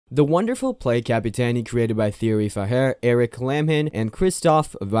The wonderful play Capitani, created by Thierry Faber, Lamhène, and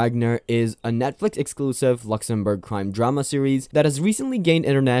Christophe Wagner, is a Netflix-exclusive Luxembourg crime drama series that has recently gained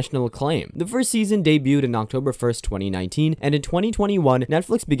international acclaim. The first season debuted on October 1st, 2019, and in 2021,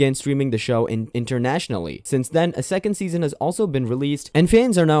 Netflix began streaming the show internationally. Since then, a second season has also been released, and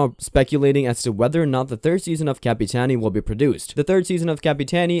fans are now speculating as to whether or not the third season of Capitani will be produced. The third season of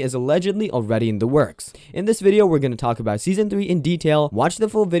Capitani is allegedly already in the works. In this video, we're going to talk about Season 3 in detail. Watch the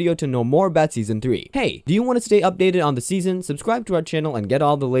full video to know more about Season 3. Hey, do you want to stay updated on the season? Subscribe to our channel and get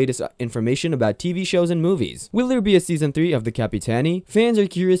all the latest information about TV shows and movies. Will there be a Season 3 of the Capitani? Fans are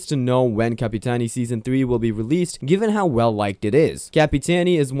curious to know when Capitani Season 3 will be released, given how well-liked it is.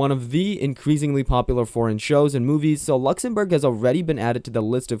 Capitani is one of the increasingly popular foreign shows and movies, so Luxembourg has already been added to the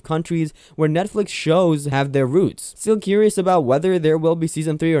list of countries where Netflix shows have their roots. Still curious about whether there will be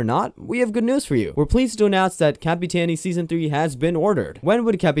Season 3 or not? We have good news for you. We're pleased to announce that Capitani Season 3 has been ordered. When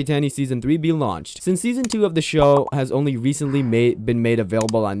would Capitani Season 3 be launched? Since Season 2 of the show has only recently been made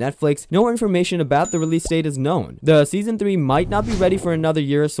available on Netflix, no information about the release date is known. The Season 3 might not be ready for another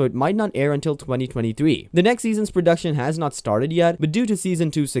year, so it might not air until 2023. The next season's production has not started yet, but due to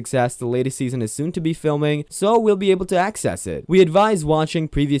Season 2's success, the latest season is soon to be filming, so we'll be able to access it. We advise watching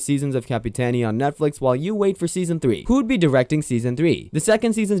previous seasons of Capitani on Netflix while you wait for Season 3. Who would be directing Season 3? The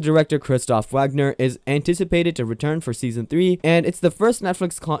second season's director, Christophe Wagner, is anticipated to return for Season 3, and it's the first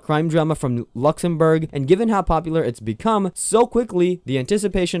Netflix crime drama from Luxembourg, and given how popular it's become so quickly, the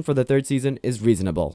anticipation for the third season is reasonable.